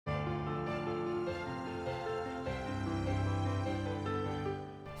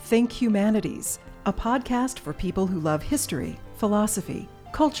Think Humanities, a podcast for people who love history, philosophy,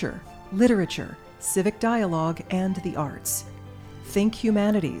 culture, literature, civic dialogue, and the arts. Think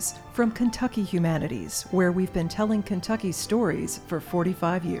Humanities from Kentucky Humanities, where we've been telling Kentucky stories for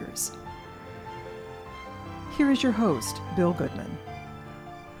 45 years. Here is your host, Bill Goodman.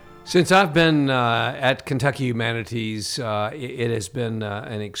 Since I've been at Kentucky Humanities, it has been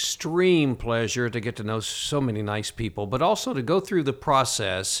an extreme pleasure to get to know so many nice people, but also to go through the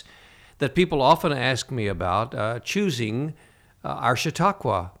process that people often ask me about, choosing our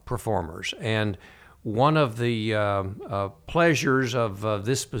Chautauqua performers. And one of the pleasures of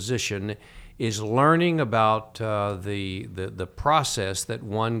this position is learning about the process that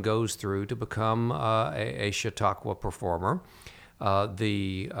one goes through to become a Chautauqua performer.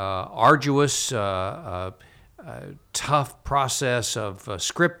 The arduous, tough process of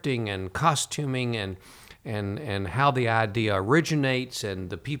scripting and costuming and how the idea originates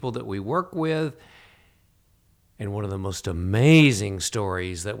and the people that we work with. And one of the most amazing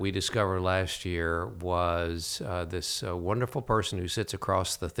stories that we discovered last year was this wonderful person who sits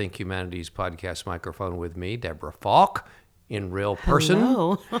across the Think Humanities podcast microphone with me, Debra Faulk, in real person.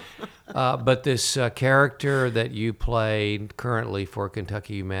 Hello. But this character that you play currently for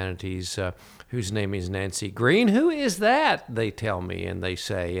Kentucky Humanities, whose name is Nancy Green. Who is that? They tell me and they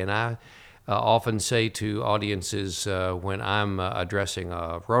say. And I often say to audiences when I'm addressing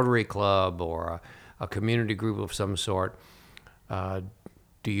a Rotary Club or a community group of some sort,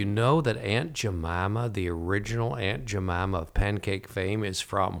 do you know that Aunt Jemima, the original Aunt Jemima of Pancake fame, is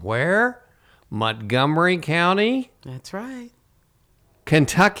from where? Montgomery County? That's right.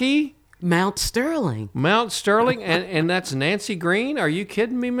 Kentucky? Mount Sterling. Mount Sterling? And that's Nancy Green? Are you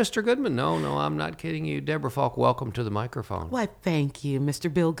kidding me, Mr. Goodman? No, I'm not kidding you. Debra Faulk, welcome to the microphone. Why, thank you,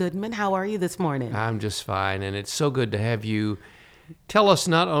 Mr. Bill Goodman. How are you this morning? I'm just fine, and it's so good to have you tell us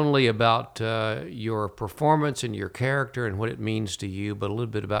not only about your performance and your character and what it means to you, but a little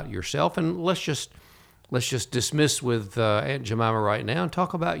bit about yourself. And let's just dismiss with Aunt Jemima right now and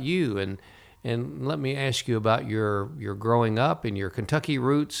talk about you. And let me ask you about your growing up and your Kentucky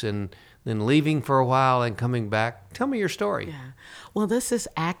roots and then leaving for a while and coming back. Tell me your story. Yeah. Well, this is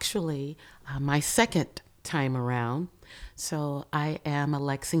actually my second time around. So I am a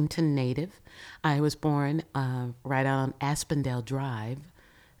Lexington native. I was born right on Aspendale Drive,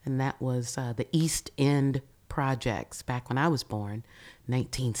 and that was the East End projects back when I was born,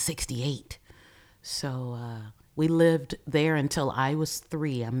 1968. So we lived there until I was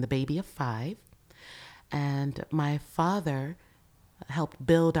 3. I'm the baby of 5. And my father helped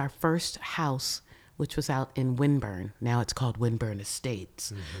build our first house, which was out in Winburn. Now it's called Winburn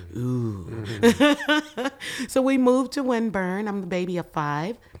Estates. Mm-hmm. Ooh. Mm-hmm. So we moved to Winburn. I'm the baby of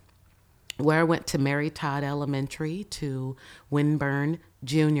 5, where I went to Mary Todd Elementary, to Winburn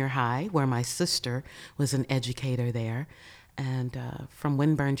Junior High, where my sister was an educator there. And from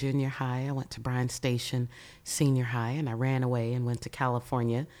Winburn Junior High, I went to Bryan Station Senior High, and I ran away and went to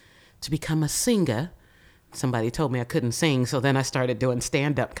California to become a singer. Somebody told me I couldn't sing, so then I started doing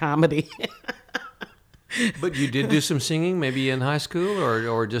stand-up comedy. But you did do some singing, maybe in high school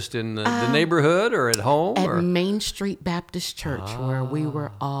or just in the neighborhood or at home? At Main Street Baptist Church, where we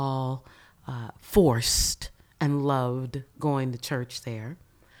were all forced and loved going to church there.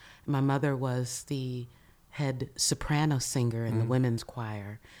 My mother was the head soprano singer in the women's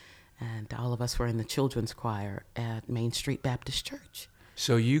choir, and all of us were in the children's choir at Main Street Baptist Church.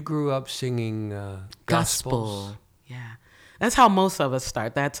 So you grew up singing gospels? Yeah. That's how most of us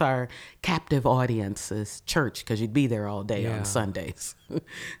start. That's our captive audience, is church, because you'd be there all day on Sundays.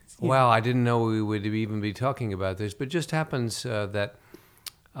 Wow, I didn't know we would even be talking about this, but it just happens that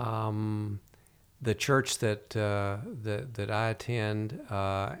the church that I attend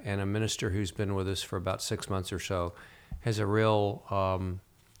and a minister who's been with us for about 6 months or so has a real,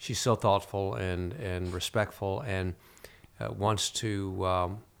 she's so thoughtful and respectful and wants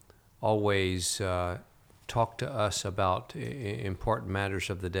to always talk to us about important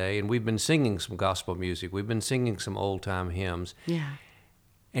matters of the day. And we've been singing some gospel music. We've been singing some old-time hymns. Yeah.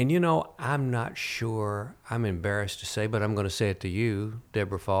 And, I'm not sure, I'm embarrassed to say, but I'm going to say it to you,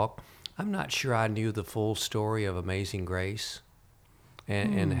 Debra Faulk. I'm not sure I knew the full story of Amazing Grace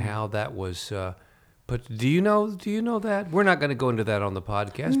and how that was put. Do you know that? We're not going to go into that on the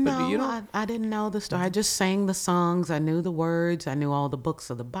podcast. No, but do you know? I didn't know the story. I just sang the songs. I knew the words. I knew all the books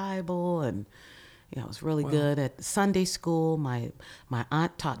of the Bible, and I was really good at Sunday school. My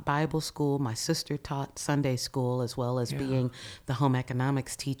aunt taught Bible school. My sister taught Sunday school, as well as being the home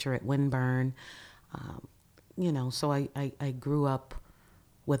economics teacher at Winburn. So I grew up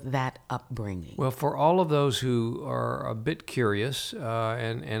with that upbringing. Well, for all of those who are a bit curious,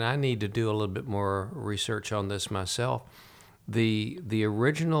 and I need to do a little bit more research on this myself, the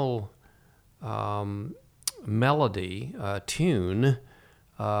original melody tune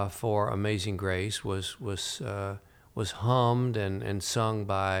for Amazing Grace was hummed and sung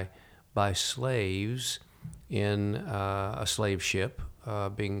by slaves in a slave ship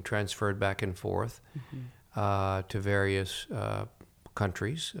being transferred back and forth to various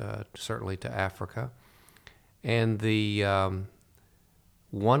countries, certainly to Africa. And the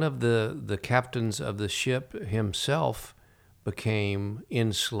one of the captains of the ship himself became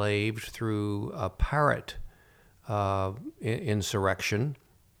enslaved through a pirate insurrection,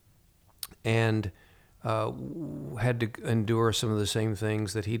 and had to endure some of the same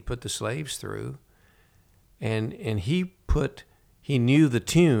things that he'd put the slaves through. And he knew the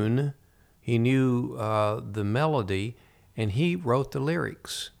tune, he knew the melody, and he wrote the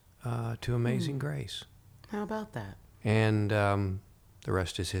lyrics to Amazing Grace. How about that? And the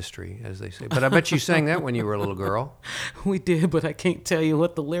rest is history, as they say. But I bet you sang that when you were a little girl. We did, but I can't tell you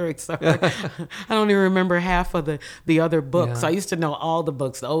what the lyrics are. I don't even remember half of the other books. Yeah. I used to know all the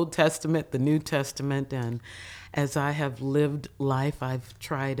books, the Old Testament, the New Testament, and as I have lived life, I've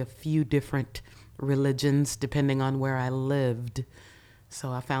tried a few different religions depending on where I lived.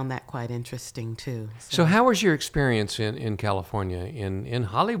 So I found that quite interesting too. So how was your experience in California, in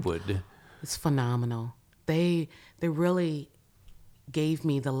Hollywood? It's phenomenal. They really gave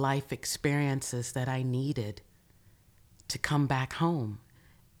me the life experiences that I needed to come back home.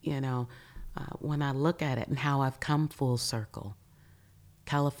 When I look at it and how I've come full circle,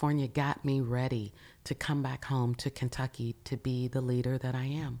 California got me ready to come back home to Kentucky to be the leader that I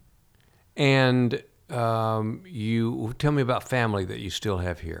am. And you tell me about family that you still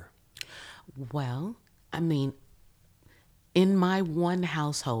have here. Well, in my one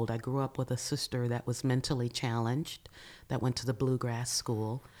household, I grew up with a sister that was mentally challenged, that went to the Bluegrass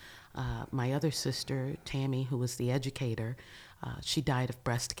School. My other sister, Tammy, who was the educator, she died of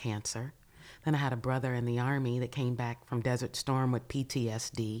breast cancer. Then I had a brother in the Army that came back from Desert Storm with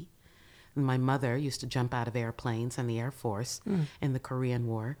PTSD. And my mother used to jump out of airplanes in the Air Force in the Korean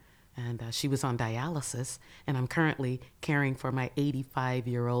War. And she was on dialysis, and I'm currently caring for my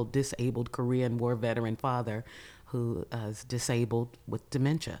 85-year-old disabled Korean War veteran father who is disabled with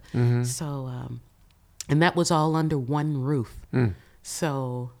dementia. So, and that was all under one roof.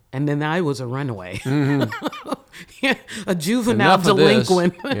 So, and then I was a runaway, a juvenile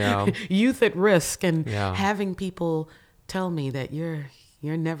delinquent, youth at risk, and having people tell me that you're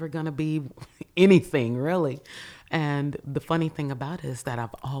never going to be anything, really. And the funny thing about it is that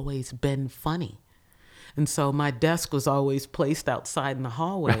I've always been funny. And so my desk was always placed outside in the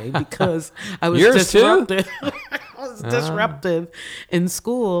hallway because I was disruptive. I was disruptive in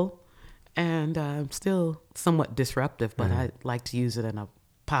school, and I'm still somewhat disruptive, but I like to use it in a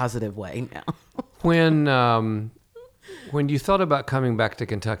positive way now. When you thought about coming back to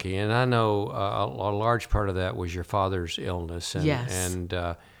Kentucky, and I know a large part of that was your father's illness, and, yes.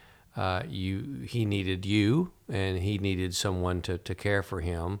 He needed you, and he needed someone to care for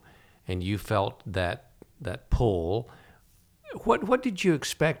him, and you felt that pull. What did you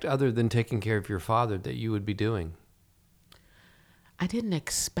expect other than taking care of your father that you would be doing? I didn't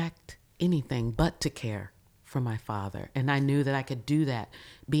expect anything but to care for my father, and I knew that I could do that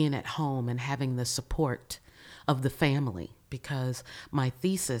being at home and having the support of the family, because my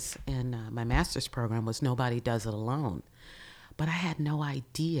thesis in my master's program was Nobody Does It Alone. But I had no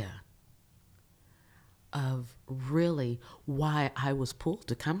idea of really why I was pulled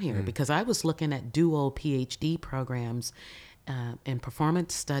to come here, because I was looking at dual PhD programs in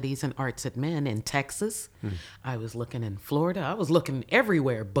performance studies and arts admin in Texas. I was looking in Florida. I was looking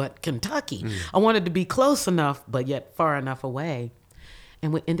everywhere but Kentucky. I wanted to be close enough, but yet far enough away.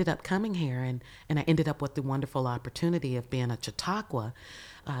 And we ended up coming here, and I ended up with the wonderful opportunity of being a Chautauqua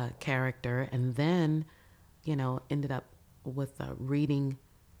character, and then, ended up with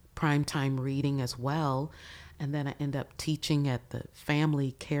primetime reading as well. And then I ended up teaching at the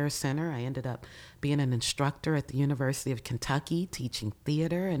Family Care Center. I ended up being an instructor at the University of Kentucky, teaching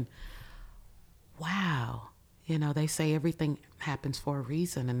theater. And wow, they say everything happens for a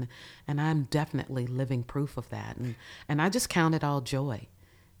reason. And I'm definitely living proof of that. And I just count it all joy.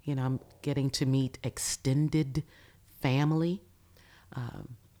 I'm getting to meet extended family,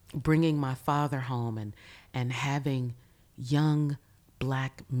 bringing my father home and having young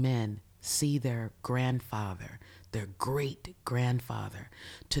Black men see their grandfather, their great-grandfather,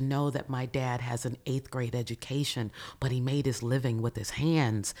 to know that my dad has an 8th grade education, but he made his living with his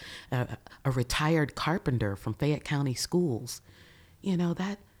hands, a retired carpenter from Fayette County Schools.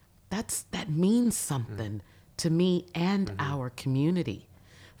 that means something to me and our community,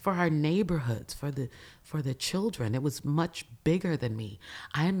 for our neighborhoods, for the children. It was much bigger than me.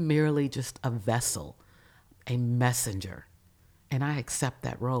 I'm merely just a vessel, a messenger, and I accept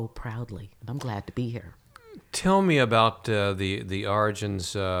that role proudly, and I'm glad to be here. Tell me about the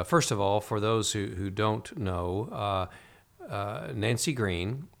origins. First of all, for those who don't know, Nancy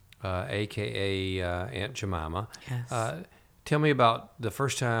Green, a.k.a. Aunt Jemima. Yes. Tell me about the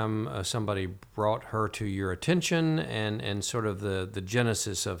first time somebody brought her to your attention, and sort of the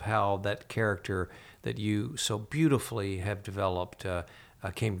genesis of how that character that you so beautifully have developed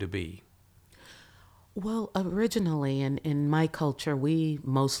came to be. Well, originally in my culture, we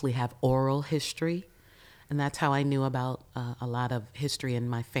mostly have oral history. And that's how I knew about a lot of history in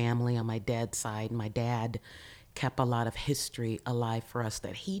my family on my dad's side. My dad kept a lot of history alive for us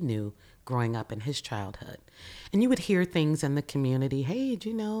that he knew growing up in his childhood. And you would hear things in the community. Hey, do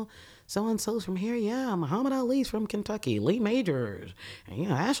you know so-and-so's from here? Yeah, Muhammad Ali's from Kentucky, Lee Majors,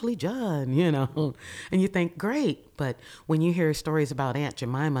 and, Ashley Judd, And you think, great. But when you hear stories about Aunt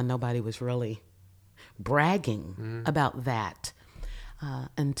Jemima, nobody was really bragging about that.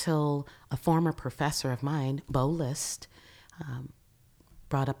 Until a former professor of mine, Bo List,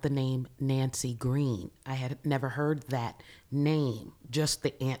 brought up the name Nancy Green. I had never heard that name, just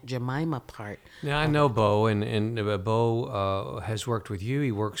the Aunt Jemima part. Now, I know Bo, and Bo has worked with you.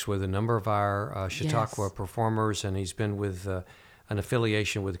 He works with a number of our Chautauqua performers, and he's been with an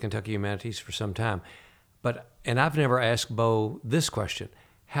affiliation with Kentucky Humanities for some time. And I've never asked Bo this question.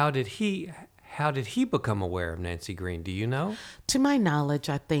 How did he become aware of Nancy Green? Do you know? To my knowledge,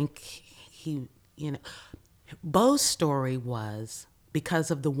 I think he, Bo's story was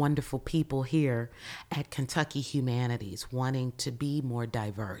because of the wonderful people here at Kentucky Humanities wanting to be more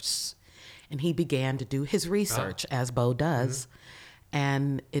diverse. And he began to do his research, as Bo does,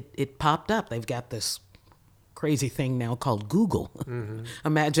 and it popped up. They've got this crazy thing now called Google.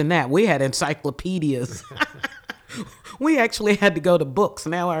 Imagine that. We had encyclopedias. We actually had to go to books.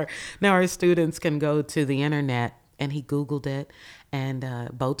 Now our students can go to the internet, and he Googled it. And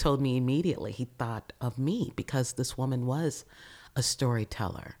Bo told me immediately he thought of me because this woman was a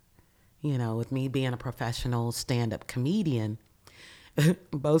storyteller. With me being a professional stand-up comedian,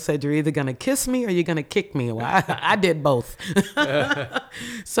 Bo said, you're either going to kiss me or you're going to kick me. Well, I did both.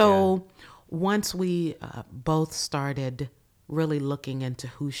 So once we both started really looking into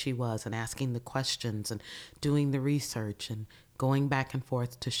who she was and asking the questions and doing the research and going back and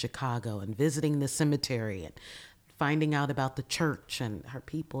forth to Chicago and visiting the cemetery and finding out about the church and her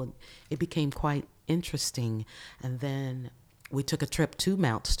people, it became quite interesting. And then we took a trip to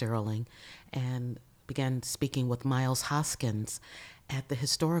Mount Sterling and began speaking with Miles Hoskins at the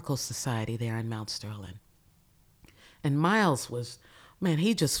Historical Society there in Mount Sterling. And Miles was,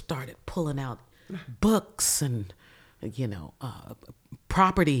 he just started pulling out books and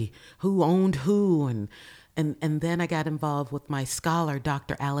property, who owned who, and then I got involved with my scholar,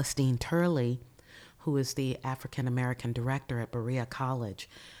 Dr. Alistine Turley, who is the African American director at Berea College,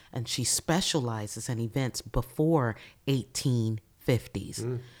 and she specializes in events before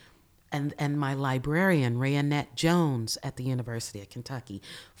 1850s. And my librarian, Rayannette Jones at the University of Kentucky,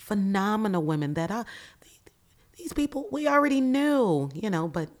 phenomenal women that these people we already knew,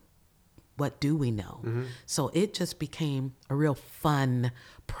 but what do we know? So it just became a real fun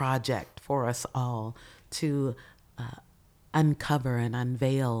project for us all to uncover and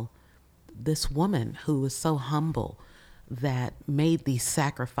unveil this woman who was so humble that made these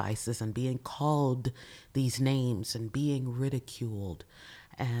sacrifices and being called these names and being ridiculed.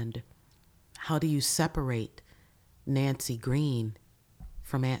 And how do you separate Nancy Green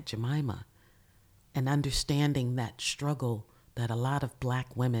from Aunt Jemima? And understanding that struggle that a lot of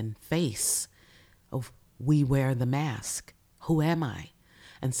Black women face of we wear the mask. Who am I?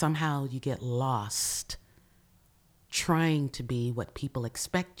 And somehow you get lost trying to be what people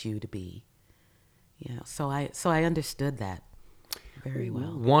expect you to be. So I understood that very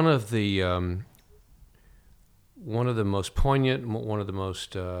well. One of the most poignant, one of the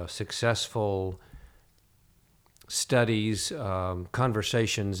most successful studies,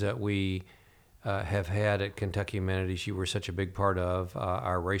 conversations that we have had at Kentucky Humanities, you were such a big part of,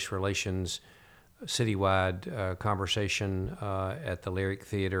 our race relations citywide conversation at the Lyric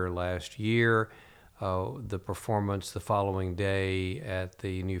Theater last year, the performance the following day at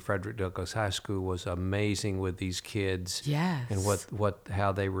the new Frederick Douglass High School was amazing with these kids. Yes. And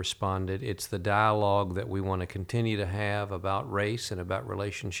how they responded. It's the dialogue that we want to continue to have about race and about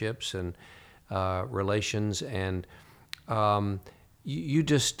relationships and relations. And You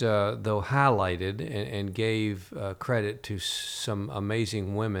just, though, highlighted and gave credit to some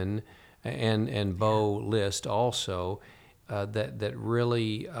amazing women, and Bo List also, that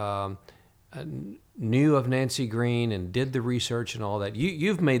really knew of Nancy Green and did the research and all that.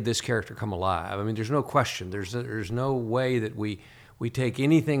 You've made this character come alive. I mean, there's no question. There's no way that we take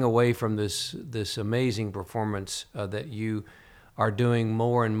anything away from this amazing performance that you are doing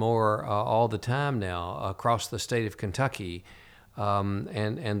more and more all the time now across the state of Kentucky.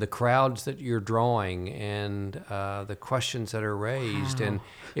 And the crowds that you're drawing, and the questions that are raised, Wow. and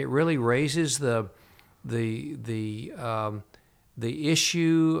it really raises the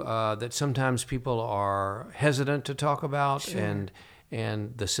issue that sometimes people are hesitant to talk about, Sure.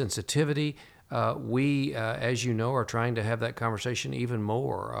 and the sensitivity. We, as you know, are trying to have that conversation even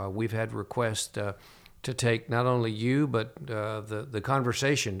more. We've had requests to take not only you but the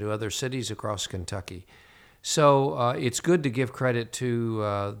conversation to other cities across Kentucky. So it's good to give credit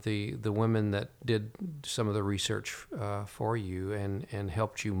to the women that did some of the research for you and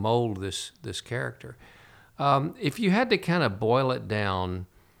helped you mold this character. If you had to kind of boil it down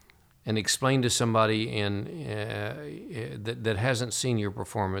and explain to somebody that hasn't seen your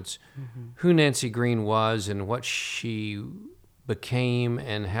performance, who Nancy Green was and what she became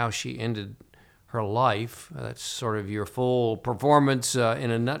and how she ended her life, that's sort of your full performance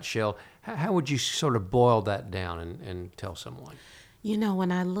in a nutshell. How would you sort of boil that down and tell someone? You know,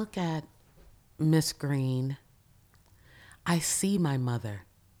 when I look at Miss Green, I see my mother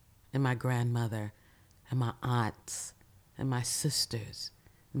and my grandmother and my aunts and my sisters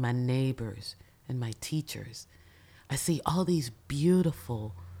and my neighbors and my teachers. I see all these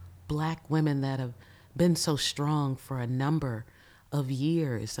beautiful Black women that have been so strong for a number of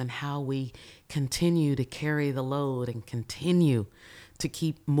years, and how we continue to carry the load and continue to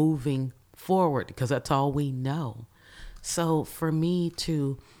keep moving forward, because that's all we know. So for me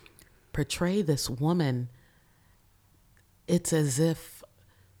to portray this woman, it's as if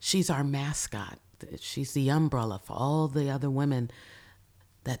she's our mascot. She's the umbrella for all the other women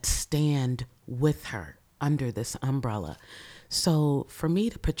that stand with her under this umbrella. So for me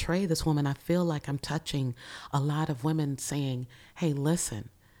to portray this woman, I feel like I'm touching a lot of women, saying, hey, listen,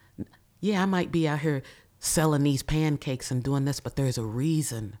 yeah, I might be out here selling these pancakes and doing this, but there's a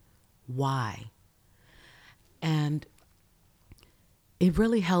reason why. And it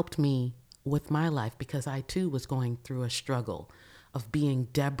really helped me with my life, because I too was going through a struggle of being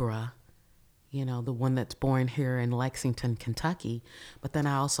Debra, you know, the one that's born here in Lexington, Kentucky. But then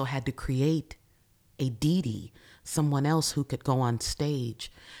I also had to create a Dee Dee, someone else who could go on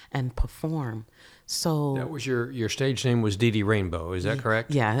stage and perform. So that was your stage name was Dee Dee Rainbow, is that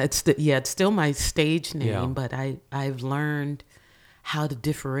correct? Yeah, it's still my stage name, Yeah. but I've learned how to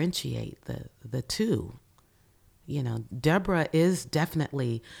differentiate the two. You know, Debra is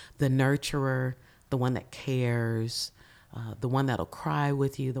definitely the nurturer, the one that cares, the one that'll cry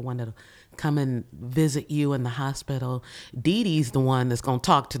with you, the one that'll come and visit you in the hospital. Dee Dee's the one that's going to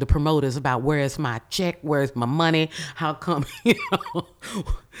talk to the promoters about where's my check, where's my money, how come, you know.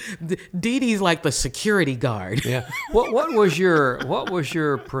 Dee Dee's like the security guard. Yeah. What was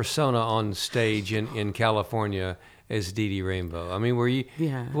your persona on stage in California as Dee Dee Rainbow? I mean, were you?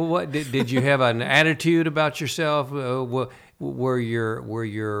 Yeah. Well, what did you have an attitude about yourself? Was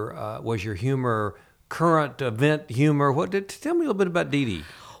your humor current event humor? Tell me a little bit about Dee Dee.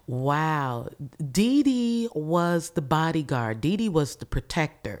 Wow. Dee Dee was the bodyguard. Dee Dee was the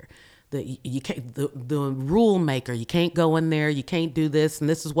protector. The rule maker. You can't go in there. You can't do this. And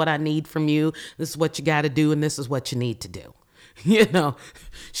this is what I need from you. This is what you got to do. And this is what you need to do. You know,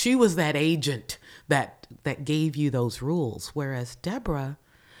 she was that agent that gave you those rules. Whereas Debra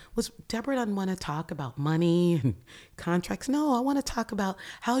doesn't want to talk about money and contracts. No, I want to talk about,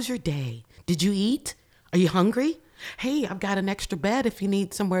 how's your day? Did you eat? Are you hungry? Hey, I've got an extra bed if you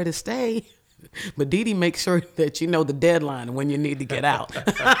need somewhere to stay. But Dee Dee makes sure that you know the deadline and when you need to get out,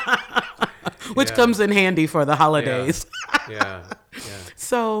 which comes in handy for the holidays. Yeah.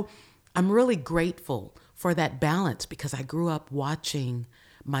 So I'm really grateful for that balance, because I grew up watching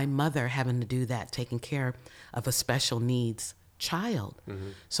my mother having to do that, taking care of a special needs child. Mm-hmm.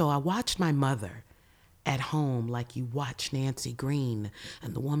 So I watched my mother at home, like you watch Nancy Green,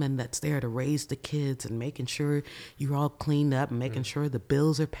 and the woman that's there to raise the kids and making sure you're all cleaned up and making sure the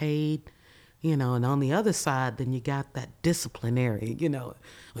bills are paid, you know. And on the other side, then you got that disciplinary, you know,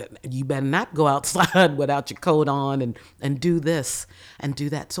 you better not go outside without your coat on and do this and do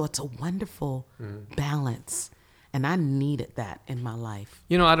that. So it's a wonderful balance. And I needed that in my life.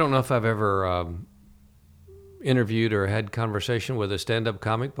 You know, I don't know if I've ever interviewed or had conversation with a stand-up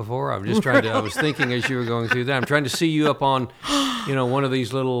comic before? I'm just trying to. I was thinking as you were going through that. I'm trying to see you up on, one of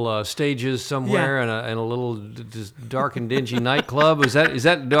these little stages somewhere in a little just dark and dingy nightclub. Is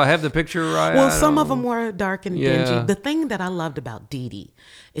that? Do I have the picture right? Well, some of them were dark and dingy. Yeah. The thing that I loved about Dee Dee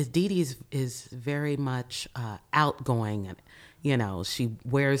is very much outgoing, and she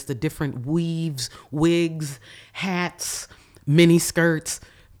wears the different weaves, wigs, hats, mini skirts,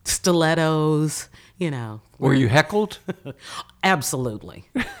 stilettos. Were you heckled? Absolutely.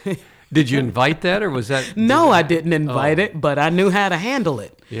 Did you invite that, or was that? No, I didn't invite it, but I knew how to handle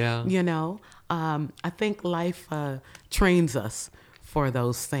it. Yeah. I think life trains us for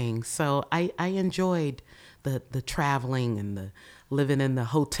those things. So I enjoyed the traveling and the living in the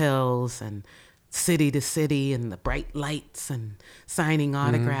hotels and city to city and the bright lights and signing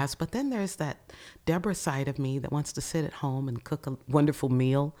autographs. But then there's that Debra side of me that wants to sit at home and cook a wonderful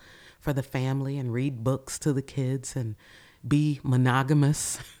meal for the family and read books to the kids and be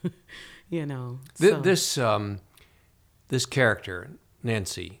monogamous, So. This character,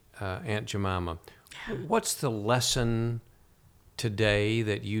 Nancy, Aunt Jemima, what's the lesson today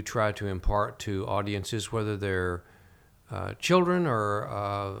that you try to impart to audiences, whether they're children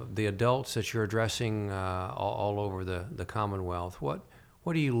or the adults that you're addressing all over the Commonwealth? What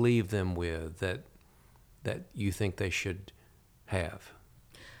do you leave them with that you think they should have?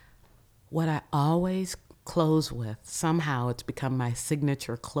 What I always close with, somehow it's become my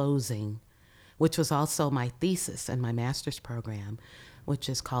signature closing, which was also my thesis in my master's program, which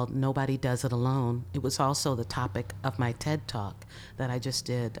is called Nobody Does It Alone. It was also the topic of my TED Talk that I just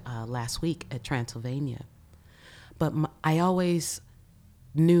did last week at Transylvania. But I always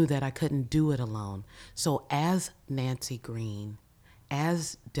knew that I couldn't do it alone. So as Nancy Green,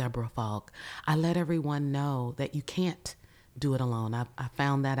 as Debra Faulk, I let everyone know that you can't do it alone. I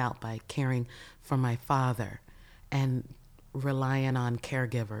found that out by caring for my father and relying on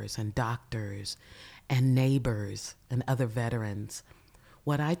caregivers and doctors and neighbors and other veterans.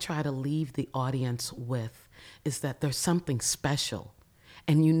 What I try to leave the audience with is that there's something special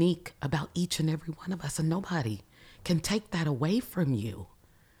and unique about each and every one of us, and nobody can take that away from you.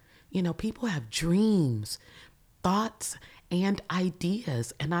 People have dreams, thoughts, and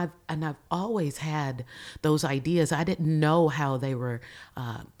ideas, and I've always had those ideas. I didn't know how they were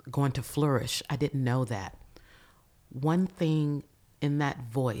going to flourish. I didn't know that. One thing in that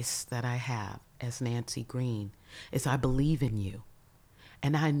voice that I have as Nancy Green is I believe in you,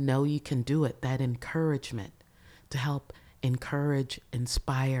 and I know you can do it. That encouragement to help encourage,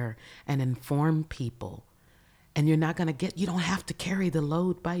 inspire, and inform people. And you don't have to carry the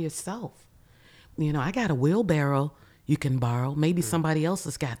load by yourself. I got a wheelbarrow you can borrow. Maybe somebody else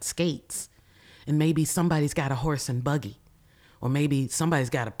has got skates, and maybe somebody's got a horse and buggy, or maybe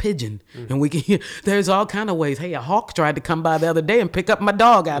somebody's got a pigeon, and there's all kind of ways. Hey, a hawk tried to come by the other day and pick up my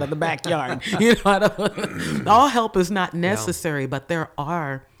dog out of the backyard. All help is not necessary, but there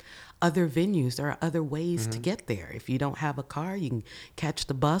are other venues. There are other ways to get there. If you don't have a car, you can catch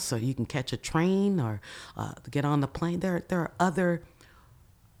the bus, or you can catch a train, or get on the plane. There are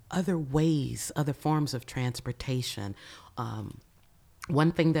other ways, other forms of transportation.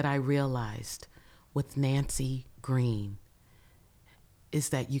 One thing that I realized with Nancy Green is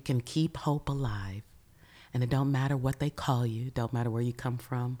that you can keep hope alive, and it don't matter what they call you, don't matter where you come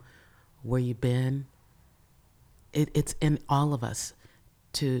from, where you've been. It's in all of us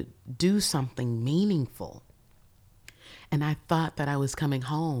to do something meaningful. And I thought that I was coming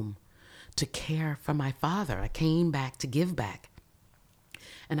home to care for my father. I came back to give back.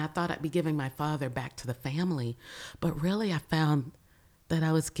 And I thought I'd be giving my father back to the family, but really I found that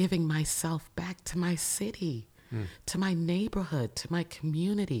I was giving myself back to my city, to my neighborhood, to my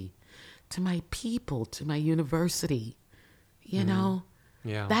community, to my people, to my university.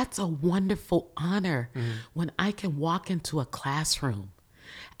 That's a wonderful honor when I can walk into a classroom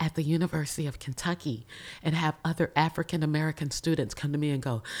at the University of Kentucky and have other African American students come to me and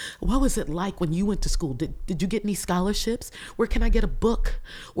go, what was it like when you went to school? Did you get any scholarships? Where can I get a book?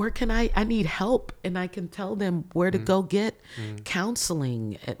 Where can I need help? And I can tell them where to go get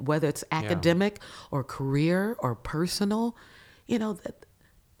counseling, whether it's academic or career or personal.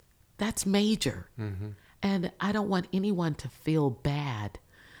 That's major. And I don't want anyone to feel bad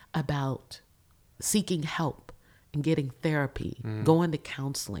about seeking help and getting therapy, going to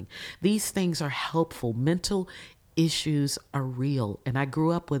counseling. These things are helpful. Mental issues are real, and I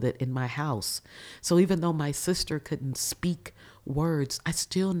grew up with it in my house. So even though my sister couldn't speak words, I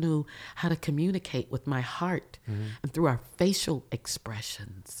still knew how to communicate with my heart and through our facial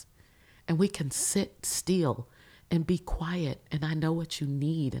expressions. And we can sit still and be quiet. And I know what you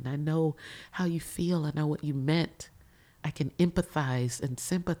need, and I know how you feel. I know what you meant. I can empathize and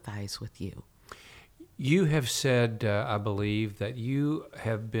sympathize with you. You have said, I believe, that you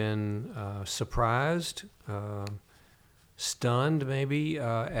have been surprised, stunned maybe,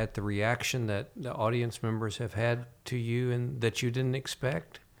 at the reaction that the audience members have had to you and that you didn't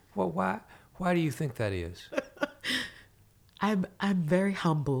expect. Well, why do you think that is? I'm very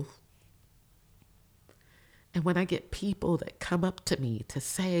humble. And when I get people that come up to me to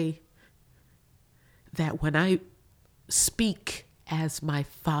say that when I speak as my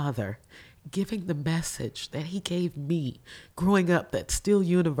father, giving the message that he gave me growing up that's still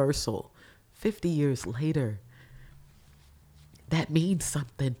universal 50 years later, that means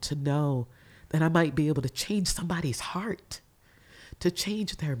something to know that I might be able to change somebody's heart, to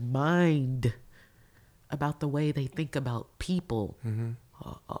change their mind about the way they think about people,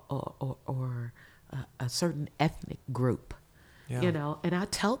 or a certain ethnic group, you know. And I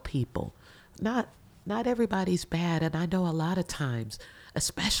tell people, not everybody's bad. And I know a lot of times,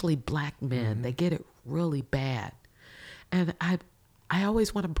 especially black men, they get it really bad. And I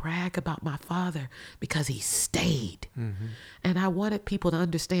always want to brag about my father because he stayed. And I wanted people to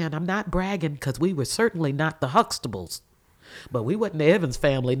understand I'm not bragging because we were certainly not the Huxtables, but we wasn't the Evans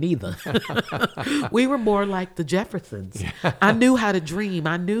family neither. We were more like the Jeffersons. I knew how to dream.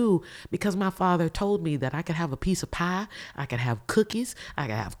 I knew because my father told me that I could have a piece of pie, I could have cookies, I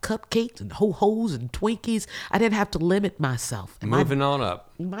could have cupcakes and ho-hos and Twinkies. I didn't have to limit myself. And Moving on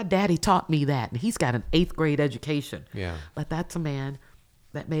up. My daddy taught me that, and he's got an 8th grade education. Yeah. But that's a man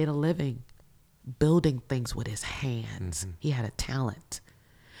that made a living building things with his hands. He had a talent.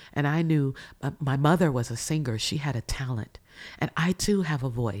 And I knew my mother was a singer. She had a talent. And I too have a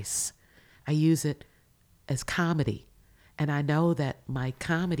voice. I use it as comedy. And I know that my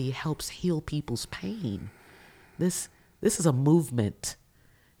comedy helps heal people's pain. This is a movement,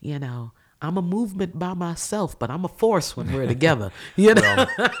 you know. I'm a movement by myself, but I'm a force when we're together. You know?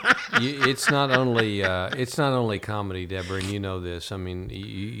 Well, it's not only comedy, Deborah, and you know this. I mean,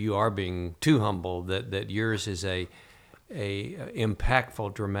 you are being too humble that yours is a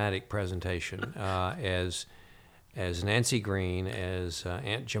impactful, dramatic presentation as Nancy Green, as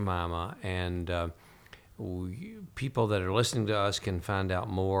Aunt Jemima, and people that are listening to us can find out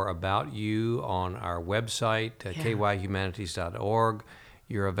more about you on our website, kyhumanities.org.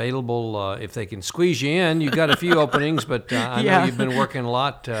 You're available if they can squeeze you in. You've got a few openings, but I know you've been working a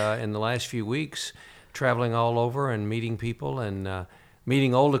lot in the last few weeks, traveling all over and meeting people and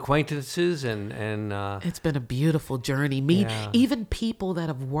meeting old acquaintances. And it's been a beautiful journey. Even people that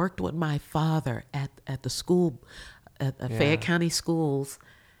have worked with my father at the school, at Fayette County schools,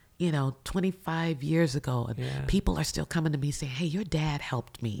 you know, 25 years ago. And people are still coming to me saying, hey, your dad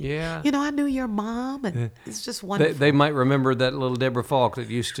helped me. Yeah. You know, I knew your mom. And it's just wonderful. They might remember that little Debra Faulk that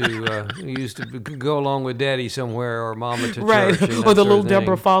used to go along with Daddy somewhere or Mama to right. church. Or the little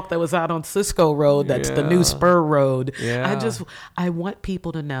Debra Faulk that was out on Cisco Road. That's the new spur road. Yeah. I want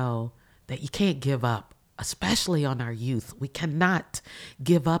people to know that you can't give up, especially on our youth. We cannot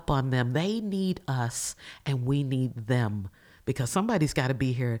give up on them. They need us and we need them. Because somebody's got to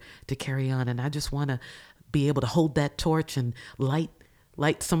be here to carry on. And I just want to be able to hold that torch and light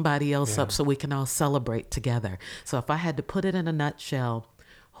somebody else up so we can all celebrate together. So if I had to put it in a nutshell,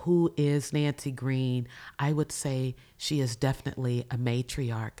 who is Nancy Green? I would say she is definitely a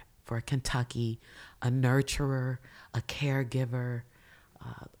matriarch for Kentucky, a nurturer, a caregiver,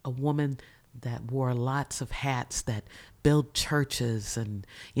 a woman that wore lots of hats, that built churches. And,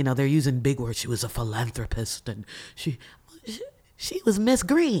 you know, they're using big words. She was a philanthropist, and she was Miss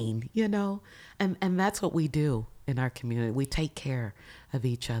Green, you know, and that's what we do in our community. We take care of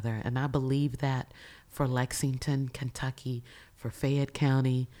each other. And I believe that for Lexington, Kentucky, for Fayette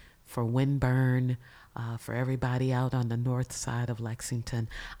County, for Winburn, for everybody out on the north side of Lexington,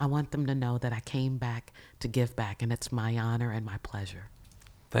 I want them to know that I came back to give back, and it's my honor and my pleasure.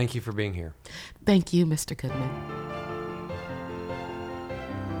 Thank you for being here. Thank you, Mr. Goodman.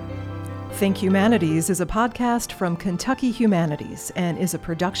 Think Humanities is a podcast from Kentucky Humanities and is a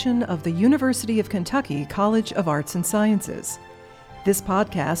production of the University of Kentucky College of Arts and Sciences. This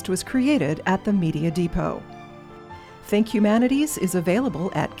podcast was created at the Media Depot. Think Humanities is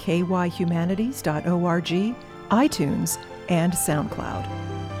available at kyhumanities.org, iTunes, and SoundCloud.